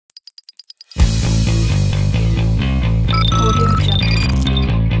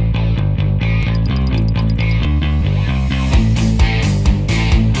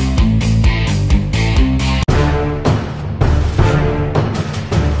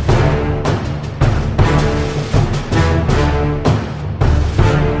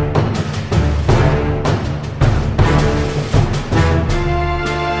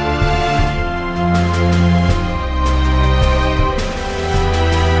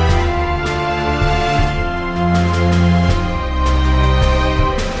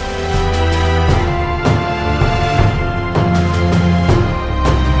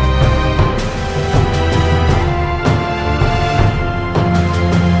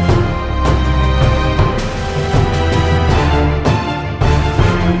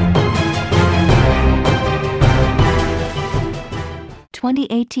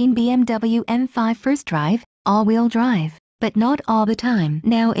2018 BMW M5 first drive, all-wheel drive, but not all the time.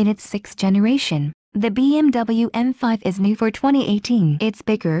 Now in its 6th generation, the BMW M5 is new for 2018. It's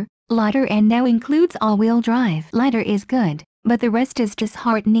bigger, lighter and now includes all-wheel drive. Lighter is good, but the rest is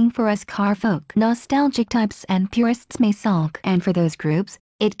disheartening for us car folk. Nostalgic types and purists may sulk, and for those groups,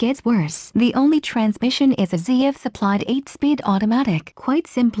 it gets worse. The only transmission is a ZF-supplied 8-speed automatic. Quite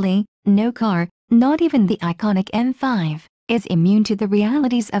simply, no car, not even the iconic M5, is immune to the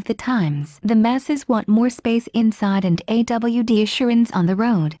realities of the times. The masses want more space inside and AWD assurance on the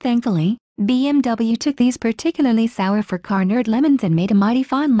road. Thankfully, BMW took these particularly sour for car nerd lemons and made a mighty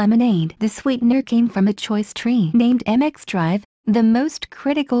fine lemonade. The sweetener came from a choice tree named MxDrive. The most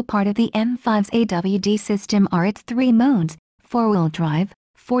critical part of the M5's AWD system are its 3 modes: 4-wheel drive,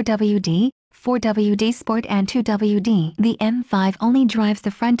 4WD, 4WD Sport and 2WD. The M5 only drives the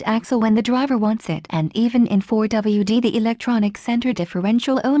front axle when the driver wants it, and even in 4WD the electronic center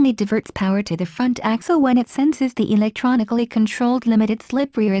differential only diverts power to the front axle when it senses the electronically controlled limited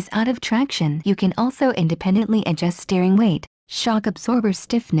slip rear is out of traction. You can also independently adjust steering weight, shock absorber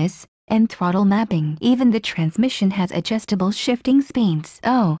stiffness, and throttle mapping. Even the transmission has adjustable shifting speeds.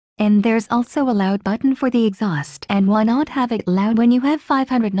 Oh, and there's also a loud button for the exhaust. And why not have it loud when you have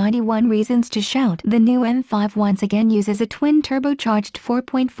 591 reasons to shout? The new M5 once again uses a twin-turbocharged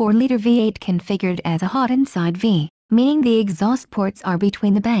 4.4-liter V8 configured as a hot inside V, meaning the exhaust ports are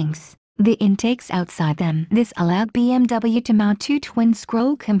between the banks, the intakes outside them. This allowed BMW to mount 2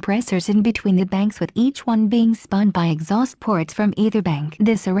 twin-scroll compressors in between the banks, with each one being spun by exhaust ports from either bank.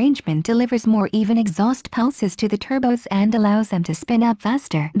 This arrangement delivers more even exhaust pulses to the turbos and allows them to spin up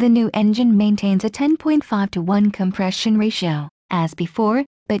faster. The new engine maintains a 10.5:1 compression ratio, as before,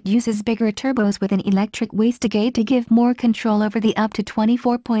 but uses bigger turbos with an electric wastegate to give more control over the up to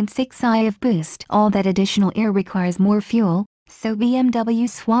 24.6 I of boost. All that additional air requires more fuel, so BMW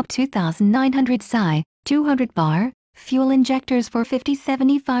swapped 2,900 Psi, 200 bar, fuel injectors for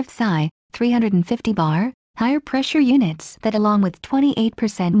 5075 Psi, 350 bar, higher pressure units that, along with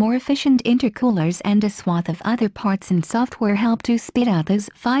 28% more efficient intercoolers and a swath of other parts and software, help to speed up those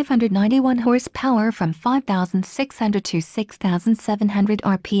 591 horsepower from 5,600 to 6,700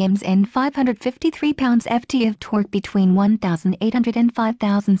 RPMs and 553 pounds-ft of torque between 1,800 and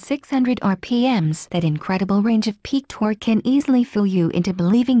 5,600 RPMs. That incredible range of peak torque can easily fool you into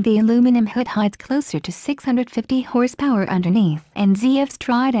believing the aluminum hood hides closer to 650 horsepower underneath. And ZF's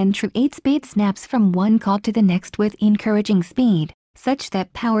tried and true 8-speed snaps from one cog to the next with encouraging speed, such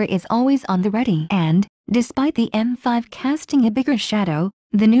that power is always on the ready. And, despite the M5 casting a bigger shadow,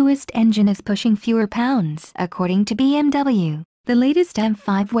 the newest engine is pushing fewer pounds. According to BMW, the latest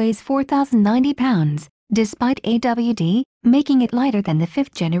M5 weighs 4,090 pounds, despite AWD making it lighter than the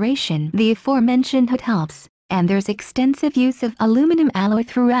 5th generation. The aforementioned hood helps, and there's extensive use of aluminum alloy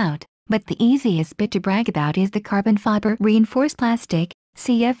throughout, but the easiest bit to brag about is the carbon fiber reinforced plastic,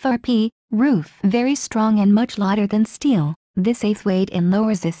 CFRP, roof. Very strong and much lighter than steel, this saves weight and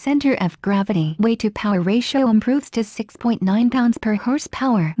lowers the center of gravity. Weight-to-power ratio improves to 6.9 pounds per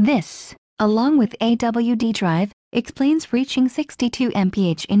horsepower. This, along with AWD drive, explains reaching 62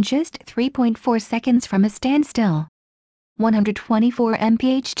 mph in just 3.4 seconds from a standstill. 124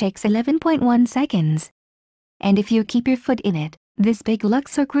 mph takes 11.1 seconds. And if you keep your foot in it, this big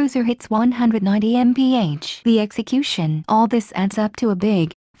Luxor cruiser hits 190 mph. The execution. All this adds up to a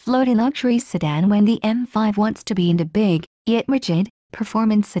big, floaty luxury sedan when the M5 wants to be, and a big, yet rigid,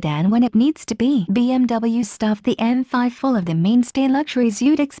 performance sedan when it needs to be. BMW stuffed the M5 full of the mainstay luxuries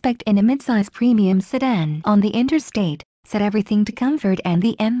you'd expect in a midsize premium sedan. On the interstate, set everything to comfort, and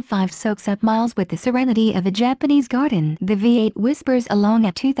the M5 soaks up miles with the serenity of a Japanese garden. The V8 whispers along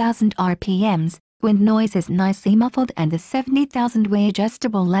at 2,000 RPMs, wind noise is nicely muffled, and the 70,000-way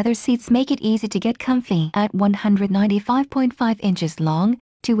adjustable leather seats make it easy to get comfy. At 195.5 inches long,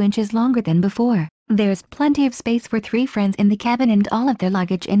 2 inches longer than before, there's plenty of space for 3 friends in the cabin and all of their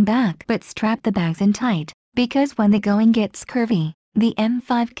luggage in back. But strap the bags in tight, because when the going gets curvy, the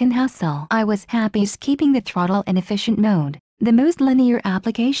M5 can hustle. I was happiest keeping the throttle in efficient mode, the most linear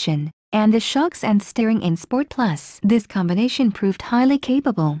application, and the shocks and steering in Sport Plus. This combination proved highly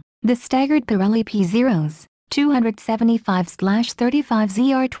capable. The staggered Pirelli P0s,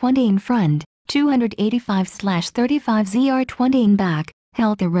 275/35ZR20 in front, 285/35ZR20 in back,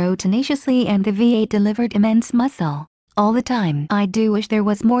 held the road tenaciously, and the V8 delivered immense muscle. All the time. I do wish there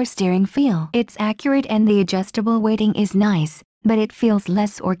was more steering feel. It's accurate and the adjustable weighting is nice, but it feels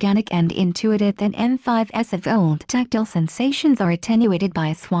less organic and intuitive than M5s of old. Tactile sensations are attenuated by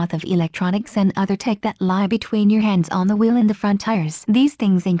a swath of electronics and other tech that lie between your hands on the wheel and the front tires. These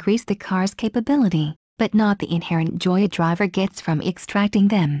things increase the car's capability, but not the inherent joy a driver gets from extracting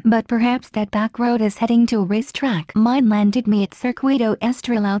them. But perhaps that back road is heading to a racetrack. Mine landed me at Circuito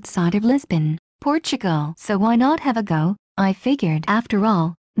Estoril outside of Lisbon, Portugal. So why not have a go, I figured. After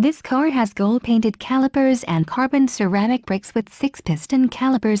all, this car has gold-painted calipers and carbon ceramic brakes with 6-piston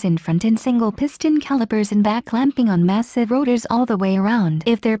calipers in front and single-piston calipers in back, clamping on massive rotors all the way around.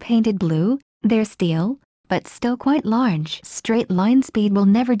 If they're painted blue, they're steel, but still quite large. Straight line speed will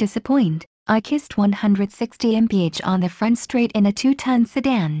never disappoint. I kissed 160 mph on the front straight in a 2-ton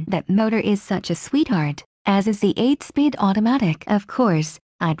sedan. That motor is such a sweetheart, as is the 8-speed automatic. Of course,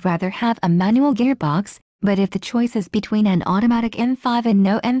 I'd rather have a manual gearbox, but if the choice is between an automatic M5 and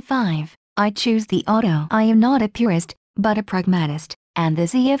no M5, I choose the auto. I am not a purist, but a pragmatist, and the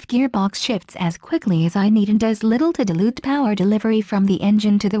ZF gearbox shifts as quickly as I need and does little to dilute power delivery from the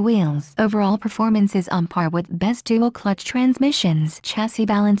engine to the wheels. Overall performance is on par with best dual-clutch transmissions. Chassis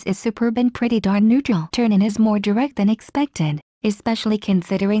balance is superb and pretty darn neutral. Turn-in is more direct than expected, especially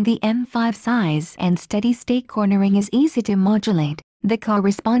considering the M5 size, and steady-state cornering is easy to modulate. The car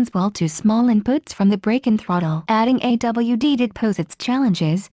responds well to small inputs from the brake and throttle. Adding AWD did pose its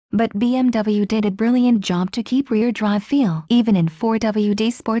challenges, but BMW did a brilliant job to keep rear drive feel. Even in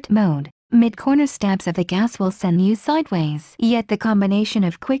 4WD Sport mode, mid-corner stabs of the gas will send you sideways. Yet the combination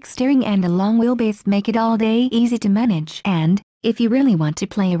of quick steering and a long wheelbase make it all day easy to manage. And, if you really want to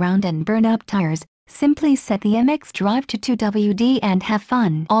play around and burn up tires, simply set the MxDrive to 2WD and have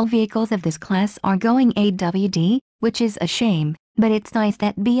fun. All vehicles of this class are going AWD, which is a shame. But it's nice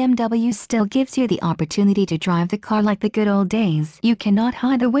that BMW still gives you the opportunity to drive the car like the good old days. You cannot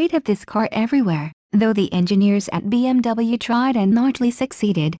hide the weight of this car everywhere, though the engineers at BMW tried and largely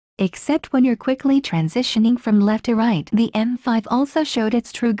succeeded, except when you're quickly transitioning from left to right. The M5 also showed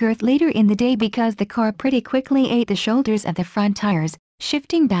its true girth later in the day because the car pretty quickly ate the shoulders of the front tires,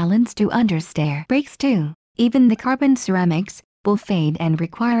 shifting balance to understeer. Brakes too, even the carbon ceramics, will fade and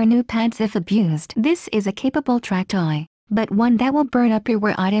require new pads if abused. This is a capable track toy, but one that will burn up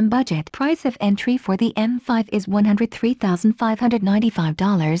your item budget. Price of entry for the M5 is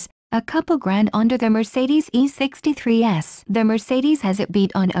 $103,595, a couple grand under the Mercedes E63s. The Mercedes has it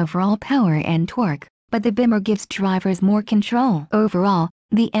beat on overall power and torque, but the Beamer gives drivers more control. Overall,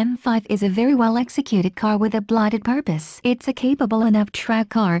 the M5 is a very well-executed car with a blighted purpose. It's a capable enough track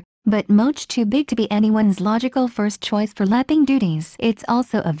car, but much too big to be anyone's logical first choice for lapping duties. It's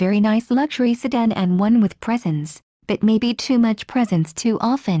also a very nice luxury sedan and one with presence, but maybe too much presence too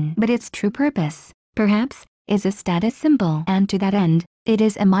often. But its true purpose, perhaps, is a status symbol, and to that end, it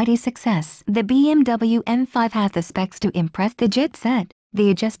is a mighty success. The BMW M5 has the specs to impress the jet set,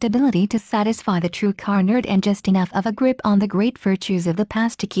 the adjustability to satisfy the true car nerd, and just enough of a grip on the great virtues of the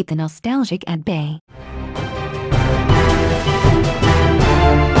past to keep the nostalgic at bay.